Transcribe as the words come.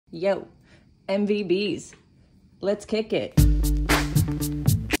Yo, MVBs, let's kick it.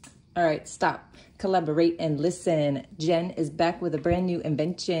 All right, stop, collaborate, and listen. Jen is back with a brand new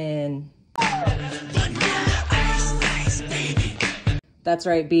invention. That's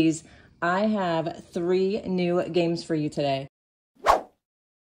right, bees. I have 3 new games for you today.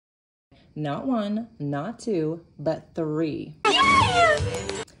 Not 1, not 2, but 3.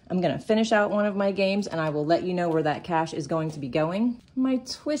 I'm gonna finish out one of my games and I will let you know where that cash is going to be going. My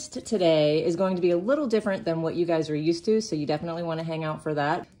twist today is going to be a little different than what you guys are used to, so you definitely wanna hang out for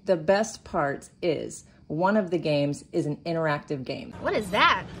that. The best part is one of the games is an interactive game. What is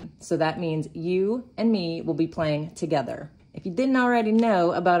that? So that means you and me will be playing together. If you didn't already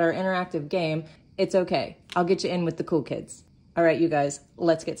know about our interactive game, it's okay. I'll get you in with the cool kids. All right, you guys,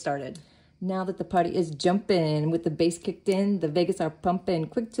 let's get started. Now that the party is jumping, with the bass kicked in, the Vegas are pumping.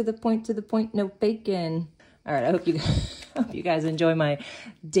 Quick to the point, no faking. All right, I hope you guys enjoy my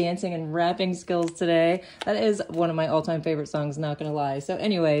dancing and rapping skills today. That is one of my all-time favorite songs, not gonna lie. So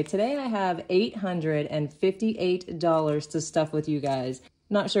anyway, today I have $858 to stuff with you guys.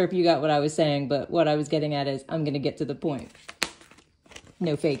 Not sure if you got what I was saying, but what I was getting at is I'm gonna get to the point.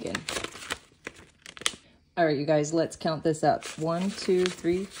 No faking. All right, you guys, let's count this up. 1, 2,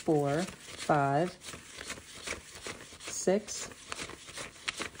 3, 4, 5, 6,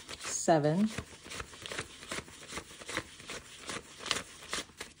 7,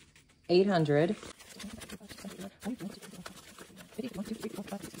 800,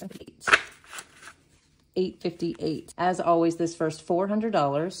 858. As always, this first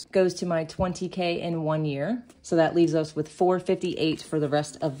 $400 goes to my 20K in 1 year. So that leaves us with $458 for the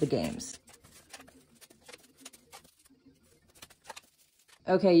rest of the games.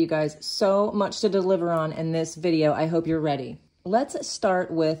 Okay, you guys, so much to deliver on in this video. I hope you're ready. Let's start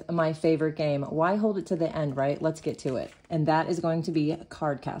with my favorite game. Why hold it to the end, right? Let's get to it. And that is going to be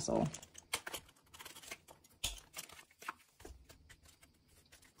Card Castle.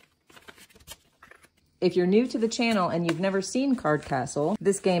 If you're new to the channel and you've never seen Card Castle,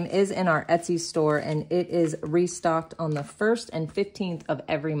 this game is in our Etsy store and it is restocked on the 1st and 15th of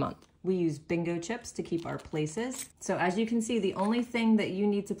every month. We use bingo chips to keep our places. So as you can see, the only thing that you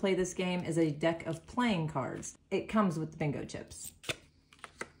need to play this game is a deck of playing cards. It comes with the bingo chips.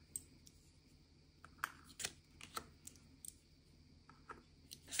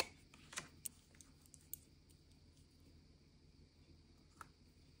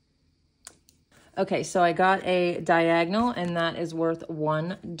 Okay, so I got a diagonal and that is worth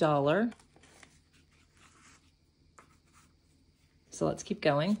 $1. So let's keep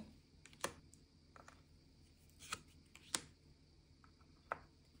going.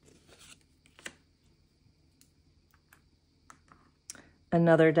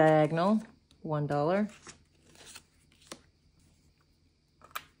 Another diagonal, $1.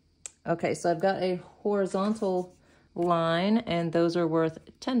 Okay, so I've got a horizontal line and those are worth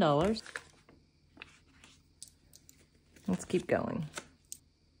 $10. Let's keep going.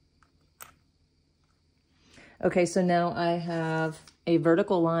 Okay, so now I have a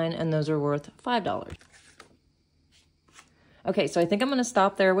vertical line and those are worth $5. Okay, so I think I'm gonna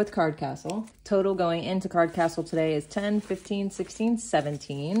stop there with Card Castle. Total going into Card Castle today is 10, 15, 16,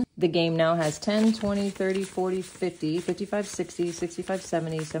 17. The game now has 10, 20, 30, 40, 50, 55, 60, 65,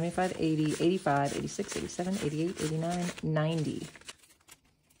 70, 75, 80, 85, 86, 87, 88, 89, 90.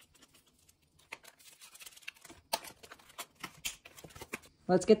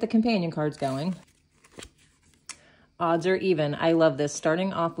 Let's get the companion cards going. Odds are even. I love this.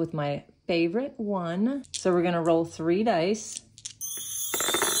 Starting off with my favorite one. So we're gonna roll 3 dice.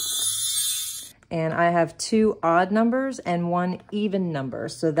 And I have 2 odd numbers and 1 even number.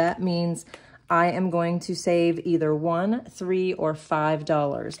 So that means I am going to save either $1, $3, or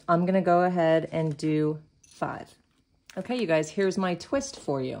 $5. I'm gonna go ahead and do 5. Okay, you guys, here's my twist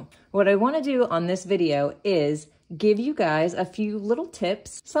for you. What I wanna do on this video is give you guys a few little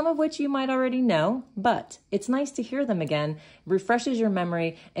tips, some of which you might already know, but it's nice to hear them again, refreshes your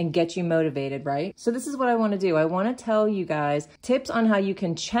memory and gets you motivated, right? So this is what I want to do. I want to tell you guys tips on how you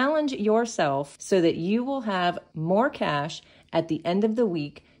can challenge yourself so that you will have more cash at the end of the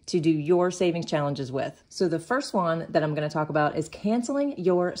week to do your savings challenges with. So the first one that I'm going to talk about is canceling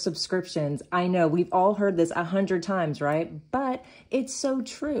your subscriptions. I know we've all heard this 100 times, right? But it's so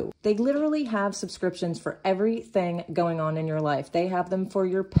true. They literally have subscriptions for everything going on in your life. They have them for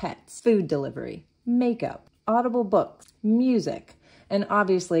your pets, food delivery, makeup, Audible books, music, and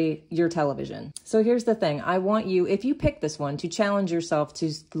obviously your television. So here's the thing. I want you, if you pick this one, to challenge yourself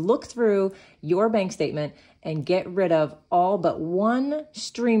to look through your bank statement and get rid of all but one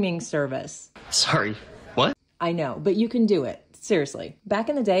streaming service. Sorry, what? I know, but you can do it. Seriously. Back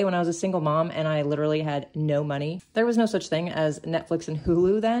in the day when I was a single mom and I literally had no money, there was no such thing as Netflix and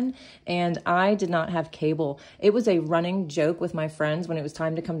Hulu then, and I did not have cable. It was a running joke with my friends when it was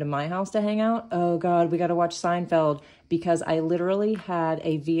time to come to my house to hang out. Oh God, we got to watch Seinfeld, because I literally had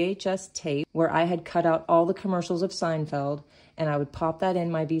a VHS tape where I had cut out all the commercials of Seinfeld, and I would pop that in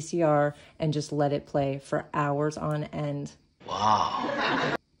my VCR and just let it play for hours on end.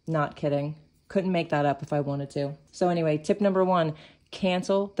 Wow. Not kidding. Couldn't make that up if I wanted to. So anyway, tip number 1,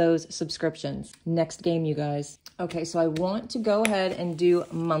 cancel those subscriptions. Next game, you guys. Okay, so I want to go ahead and do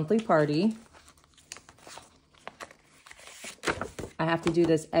monthly party. I have to do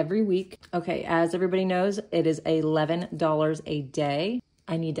this every week. Okay, as everybody knows, it is $11 a day.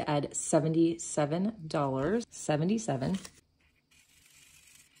 I need to add $77. 77.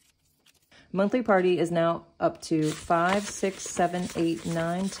 Monthly party is now up to 5, 6, 7, 8,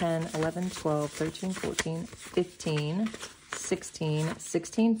 9, 10, 11, 12, 13, 14, 15, 16,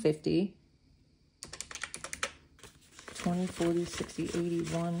 1650, 20, 40, 60, 80,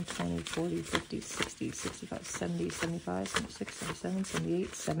 1, 20, 40, 50, 60, 65, 70, 75, 76, 77,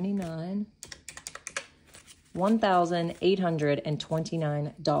 78, 79,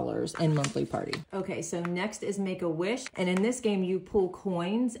 $1,829 in monthly party. Okay, so next is Make a Wish. And in this game, you pull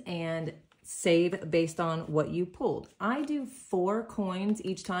coins and save based on what you pulled. I do 4 coins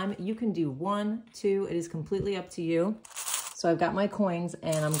each time. You can do 1, 2, it is completely up to you. So I've got my coins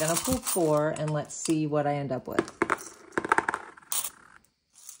and I'm gonna pull 4 and let's see what I end up with.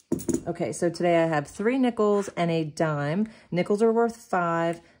 Okay, so today I have 3 nickels and a dime. Nickels are worth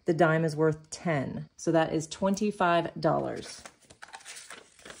 5, the dime is worth 10. So that is $25.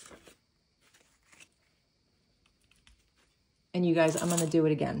 And you guys, I'm gonna do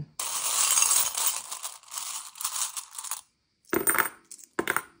it again.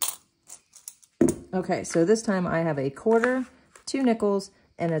 Okay, so this time I have a quarter, 2 nickels,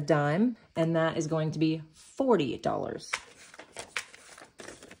 and a dime, and that is going to be $40.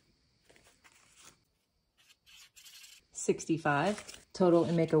 $65. Total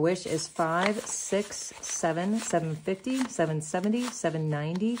in Make a Wish is 5, 6, 7, 750, 770,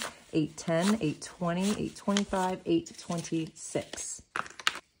 790, 810, 820, 825, 826.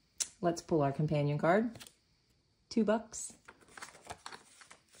 Let's pull our companion card. $2.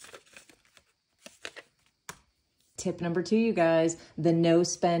 Tip number 2, you guys, the no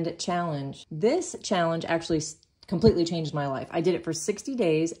spend challenge. This challenge actually completely changed my life. I did it for 60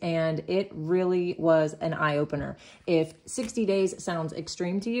 days and it really was an eye-opener. If 60 days sounds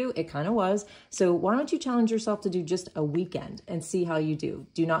extreme to you, it kind of was. So why don't you challenge yourself to do just a weekend and see how you do.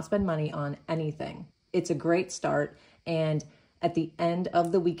 Do not spend money on anything. It's a great start, and at the end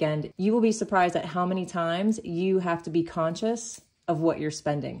of the weekend, you will be surprised at how many times you have to be conscious of what you're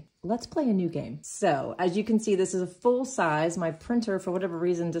spending. Let's play a new game. So as you can see, this is a full size. My printer, for whatever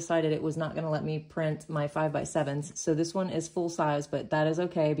reason, decided it was not gonna let me print my 5x7s. So this one is full size, but that is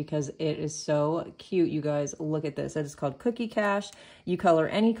okay because it is so cute, you guys. Look at this. It is called Cookie Cash. You color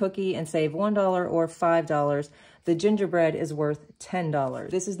any cookie and save $1 or $5. The gingerbread is worth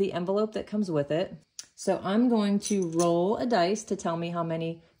 $10. This is the envelope that comes with it. So I'm going to roll a dice to tell me how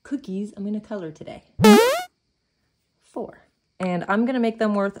many cookies I'm gonna color today. 4. And I'm gonna make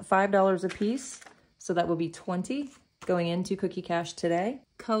them worth $5 a piece. So that will be 20 going into Cookie Cash today.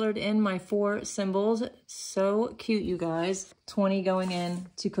 Colored in my 4 symbols. So cute, you guys. 20 going in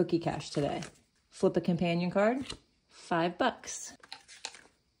to Cookie Cash today. Flip a companion card, $5.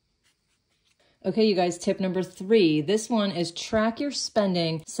 Okay, you guys, tip number 3. This one is track your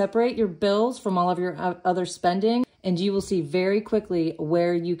spending. Separate your bills from all of your other spending, and you will see very quickly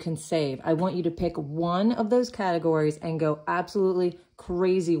where you can save. I want you to pick one of those categories and go absolutely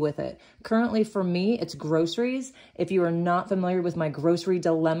crazy with it. Currently for me, it's groceries. If you are not familiar with my grocery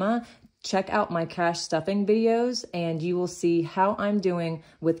dilemma, check out my cash stuffing videos and you will see how I'm doing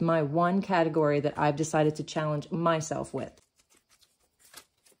with my one category that I've decided to challenge myself with.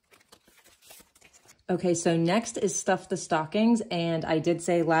 Okay, so next is Stuff the Stockings, and I did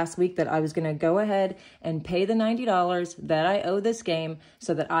say last week that I was gonna go ahead and pay the $90 that I owe this game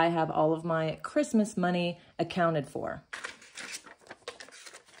so that I have all of my Christmas money accounted for.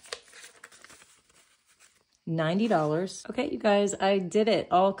 $90. Okay, you guys, I did it,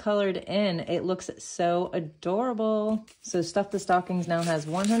 all colored in. It looks so adorable. So Stuff the Stockings now has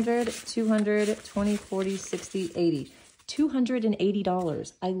 100, 200, 20, 40, 60, 80.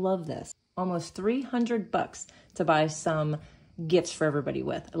 $280. I love this. Almost $300 to buy some gifts for everybody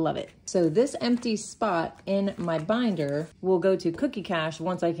with. I love it. So this empty spot in my binder will go to Cookie Cash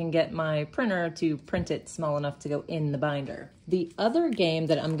once I can get my printer to print it small enough to go in the binder. The other game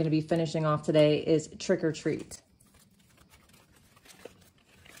that I'm going to be finishing off today is Trick or Treat.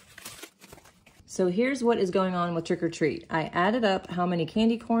 So here's what is going on with Trick or Treat. I added up how many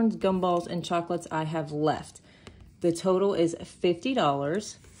candy corns, gumballs, and chocolates I have left. The total is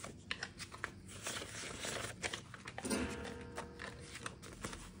 $50.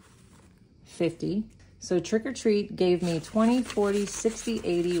 So Trick or Treat gave me 20, 40, 60,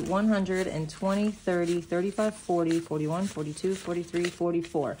 80, 100, and 20, 30, 35, 40, 41, 42, 43,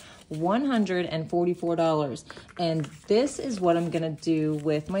 44. $144. And this is what I'm gonna do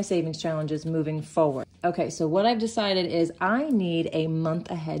with my savings challenges moving forward. Okay, so what I've decided is I need a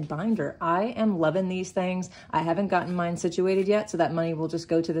month ahead binder. I am loving these things. I haven't gotten mine situated yet, so that money will just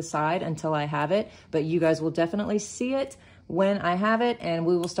go to the side until I have it, but you guys will definitely see it when I have it, and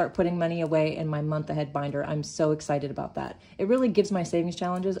we will start putting money away in my month ahead binder. I'm so excited about that. It really gives my savings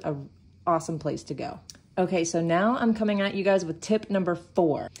challenges an awesome place to go. Okay, so now I'm coming at you guys with tip number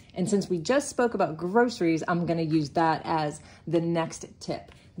 4. And since we just spoke about groceries, I'm gonna use that as the next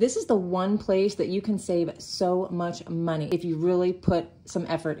tip. This is the one place that you can save so much money if you really put some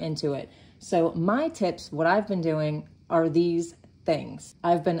effort into it. So my tips, what I've been doing are these things.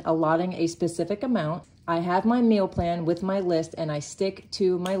 I've been allotting a specific amount. I have my meal plan with my list and I stick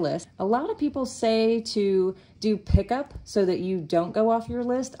to my list. A lot of people say to do pickup so that you don't go off your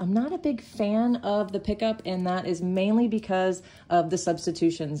list. I'm not a big fan of the pickup, and that is mainly because of the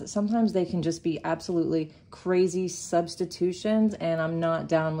substitutions. Sometimes they can just be absolutely crazy substitutions, and I'm not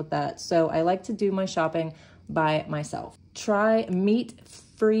down with that. So I like to do my shopping by myself. Try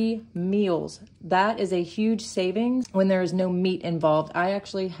meat-free meals. That is a huge savings when there is no meat involved. I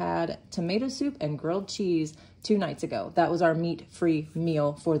actually had tomato soup and grilled cheese 2 nights ago. That was our meat-free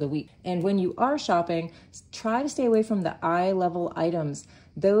meal for the week. And when you are shopping, try to stay away from the eye-level items.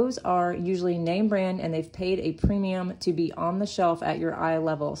 Those are usually name brand and they've paid a premium to be on the shelf at your eye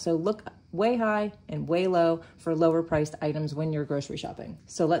level. So look way high and way low for lower priced items when you're grocery shopping.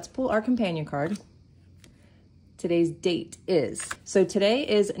 So let's pull our companion card. Today's date is. So today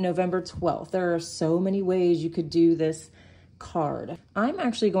is November 12th. There are so many ways you could do this card. I'm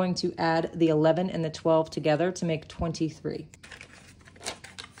actually going to add the 11 and the 12 together to make 23.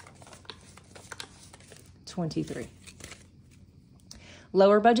 23.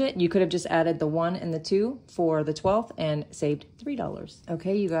 Lower budget, you could have just added the 1 and the 2 for the 12th and saved $3.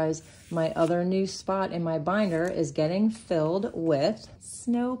 Okay, you guys, my other new spot in my binder is getting filled with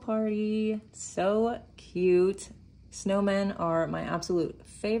Snow Party. So cute. Snowmen are my absolute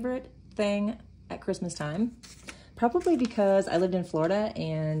favorite thing at Christmas time. Probably because I lived in Florida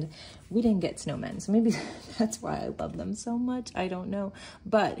and we didn't get snowmen. So maybe that's why I love them so much. I don't know.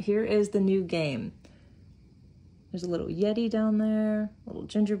 But here is the new game. There's a little Yeti down there, little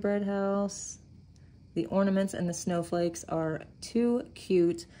gingerbread house. The ornaments and the snowflakes are too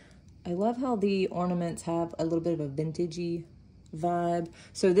cute. I love how the ornaments have a little bit of a vintagey vibe.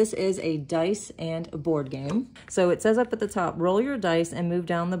 So this is a dice and a board game. So it says up at the top, roll your dice and move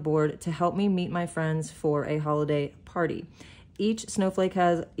down the board to help me meet my friends for a holiday party. Each snowflake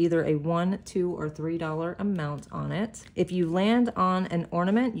has either a $1, $2, or $3 amount on it. If you land on an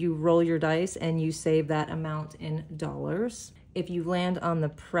ornament, you roll your dice and you save that amount in dollars. If you land on the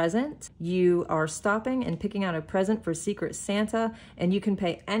present, you are stopping and picking out a present for Secret Santa, and you can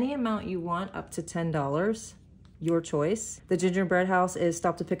pay any amount you want up to $10. Your choice. The gingerbread house is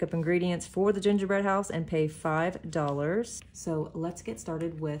stop to pick up ingredients for the gingerbread house and pay $5. So let's get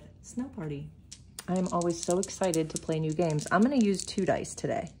started with Snow Party. I am always so excited to play new games. I'm gonna use 2 dice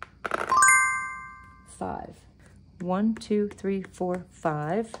today. 5. 1, 2, 3, 4,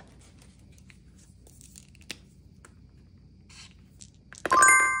 5.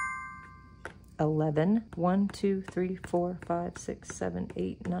 11. 1, 2, 3, 4, 5, 6, 7,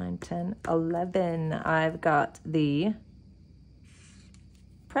 8, 9, 10, 11. I've got the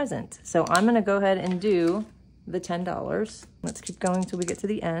present. So I'm gonna go ahead and do the $10. Let's keep going till we get to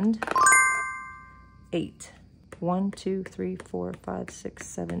the end. 8. 1, 2, 3, 4, 5, 6,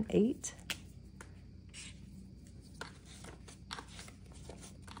 7, 8.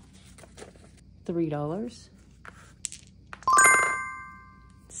 3.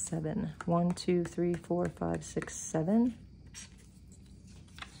 7. 1, 2, 3, 4, 5, 6, 7.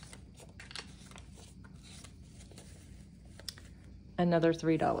 Another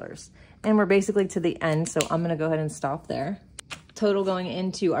 $3. And we're basically to the end, so I'm gonna go ahead and stop there. Total going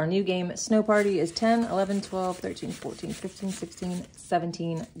into our new game, Snow Party, is 10, 11, 12, 13, 14, 15, 16,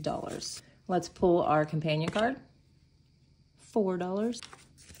 $17. Let's pull our companion card. $4.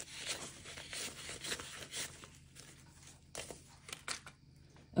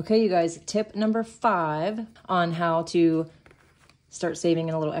 Okay, you guys, tip number 5 on how to start saving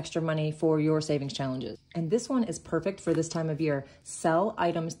in a little extra money for your savings challenges. And this one is perfect for this time of year. Sell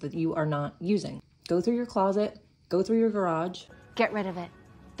items that you are not using. Go through your closet, go through your garage. Get rid of it.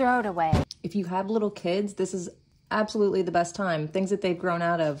 Throw it away. If you have little kids, this is absolutely the best time. Things that they've grown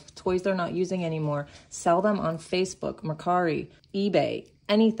out of, toys they're not using anymore, sell them on Facebook, Mercari, eBay,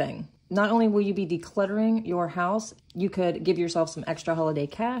 anything. Not only will you be decluttering your house, you could give yourself some extra holiday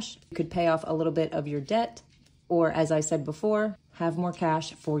cash. You could pay off a little bit of your debt, or as I said before, have more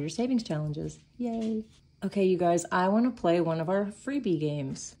cash for your savings challenges. Yay. Okay, you guys, I want to play one of our freebie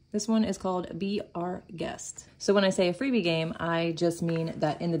games. This one is called Be Our Guest. So when I say a freebie game, I just mean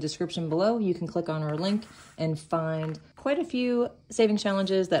that in the description below, you can click on our link and find quite a few savings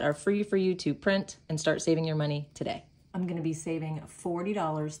challenges that are free for you to print and start saving your money today. I'm going to be saving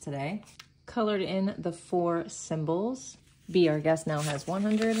 $40 today, colored in the 4 symbols. Be Our Guest now has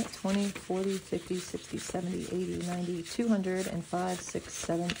 100, 20, 40, 50, 60, 70, 80, 90, 200, and 5, 6,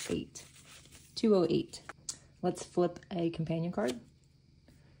 7, 8. 208. Let's flip a companion card.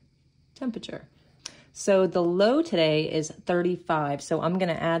 Temperature. So the low today is 35. So I'm going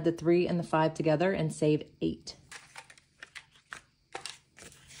to add the 3 and the 5 together and save 8.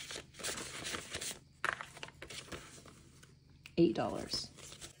 $8.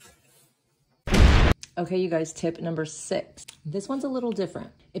 Okay, you guys, tip number 6. This one's a little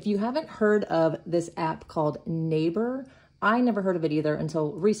different. If you haven't heard of this app called Neighbor, I never heard of it either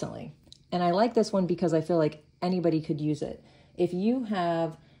until recently. And I like this one because I feel like anybody could use it. If you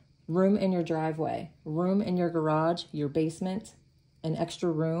have room in your driveway, room in your garage, your basement, an extra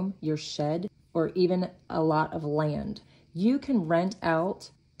room, your shed, or even a lot of land, you can rent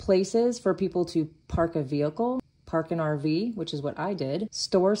out places for people to park a vehicle, park an RV, which is what I did,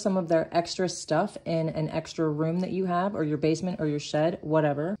 store some of their extra stuff in an extra room that you have, or your basement or your shed,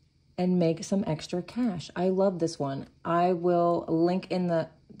 whatever, and make some extra cash. I love this one. I will link in the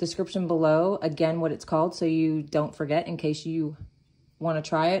description below again what it's called so you don't forget in case you want to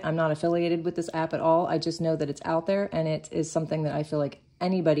try it. I'm not affiliated with this app at all. I just know that it's out there and it is something that I feel like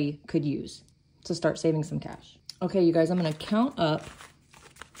anybody could use to start saving some cash. Okay, you guys, I'm going to count up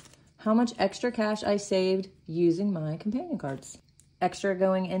how much extra cash I saved using my companion cards. Extra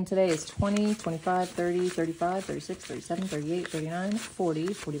going in today is 20, 25, 30, 35, 36, 37, 38, 39,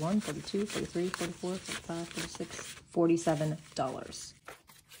 40, 41, 42, 43, 44, 45, 46, $47.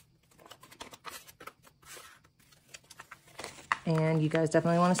 And you guys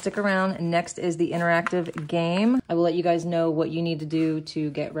definitely want to stick around. Next is the interactive game. I will let you guys know what you need to do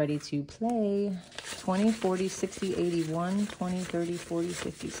to get ready to play. 20, 40, 60, 81, 20, 30, 40,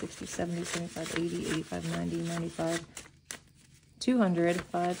 50, 60, 70, 75, 80, 85, 90, 95, 200,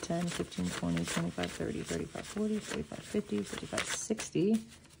 5, 10, 15, 20, 25, 30, 35, 40, 45, 50, 55, 60,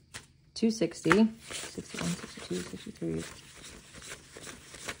 260, 61, 62, 63,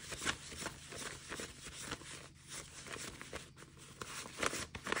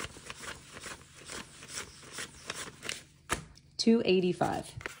 $285.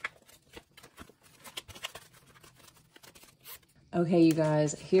 Okay, you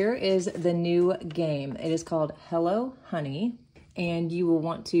guys, here is the new game. It is called Hello Honey, and you will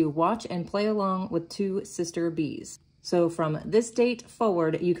want to watch and play along with 2 sister bees. So from this date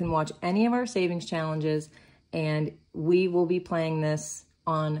forward, you can watch any of our savings challenges, and we will be playing this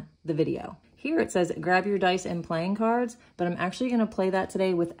on the video. Here it says grab your dice and playing cards, but I'm actually going to play that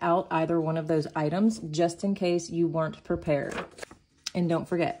today without either one of those items, just in case you weren't prepared. And don't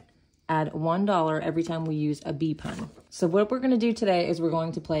forget, add $1 every time we use a bee pun. So what we're going to do today is we're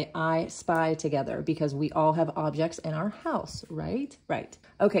going to play I Spy together because we all have objects in our house, right? Right.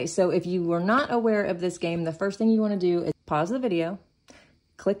 Okay, so if you were not aware of this game, the first thing you want to do is pause the video,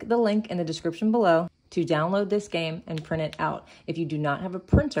 click the link in the description below to download this game and print it out. If you do not have a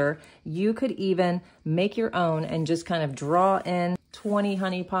printer, you could even make your own and just kind of draw in 20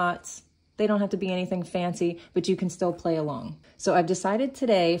 honey pots. They don't have to be anything fancy, but you can still play along. So I've decided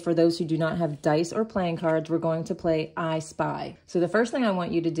today, for those who do not have dice or playing cards, we're going to play I Spy. So the first thing I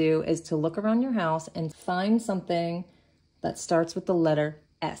want you to do is to look around your house and find something that starts with the letter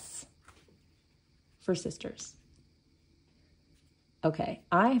S for sisters. Okay,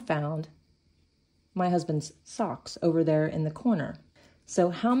 I found my husband's socks over there in the corner. So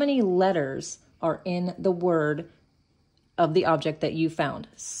how many letters are in the word of the object that you found?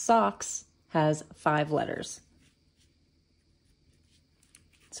 Socks has 5 letters.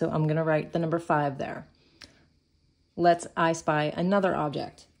 So I'm going to write the number 5 there. Let's I Spy another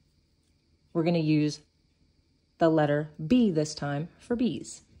object. We're going to use the letter B this time for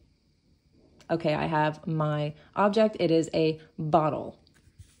bees. Okay, I have my object. It is a bottle.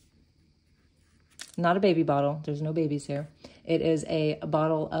 not a baby bottle. There's no babies here. It is a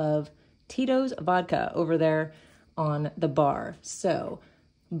bottle of Tito's vodka over there on the bar. So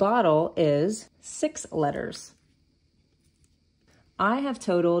bottle is 6 letters. I have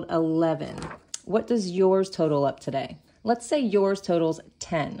totaled 11. What does yours total up today? Let's say yours totals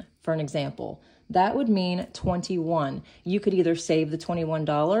 10 for an example. That would mean 21. You could either save the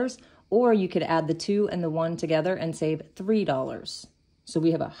 $21 or you could add the 2 and the 1 together and save $3. So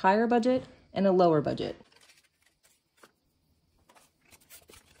we have a higher budget and a lower budget.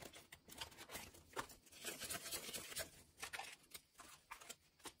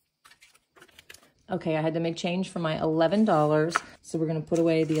 Okay, I had to make change for my $11. So we're gonna put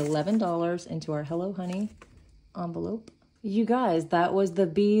away the $11 into our Hello Honey envelope. You guys, that was the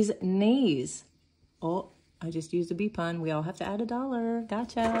bee's knees. Oh, I just used a bee pun. We all have to add $1.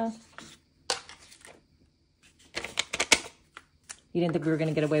 Gotcha. You didn't think we were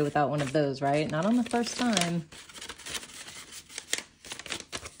gonna get away without one of those, right? Not on the first time.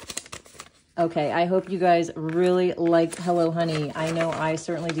 Okay, I hope you guys really liked Hello Honey. I know I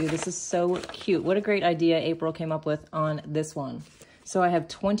certainly do. This is so cute. What a great idea April came up with on this one. So I have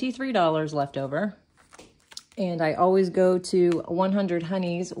 $23 left over. And I always go to 100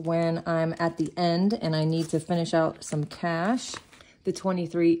 Honeys when I'm at the end and I need to finish out some cash. The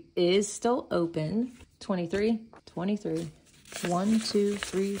 23 is still open. 23. 1, 2,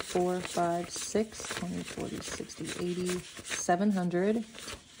 3, 4, 5, 6, 20, 40, 60, 80, 700.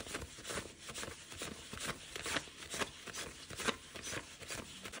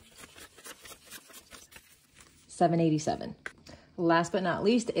 $787. Last but not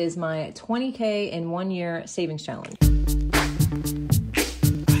least is my 20K in 1 year savings challenge.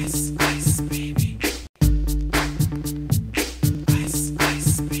 Ice, ice, baby. Ice,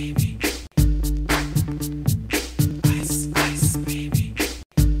 ice, baby. Ice, ice, baby.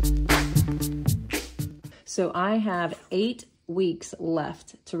 So I have 8 weeks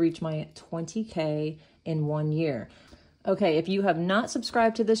left to reach my 20K in 1 year. Okay, if you have not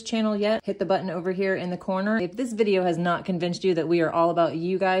subscribed to this channel yet, hit the button over here in the corner. If this video has not convinced you that we are all about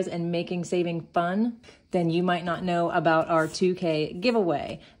you guys and making saving fun, then you might not know about our 2K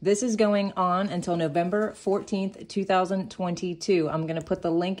giveaway. This is going on until November 14th, 2022. I'm gonna put the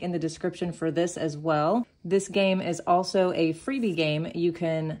link in the description for this as well. This game is also a freebie game. You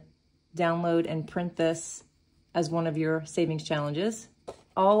can download and print this as one of your savings challenges.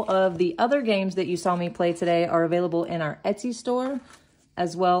 All of the other games that you saw me play today are available in our Etsy store,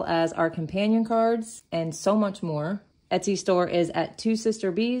 as well as our companion cards and so much more. Etsy store is at 2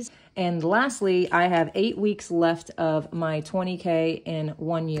 Sister Bees. And lastly, I have 8 weeks left of my 20K in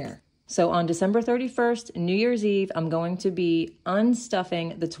 1 year. So on December 31st, New Year's Eve, I'm going to be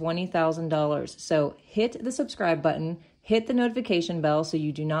unstuffing the $20,000. So hit the subscribe button, hit the notification bell so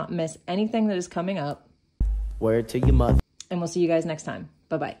you do not miss anything that is coming up. Word to your mother. And we'll see you guys next time.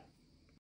 Bye-bye.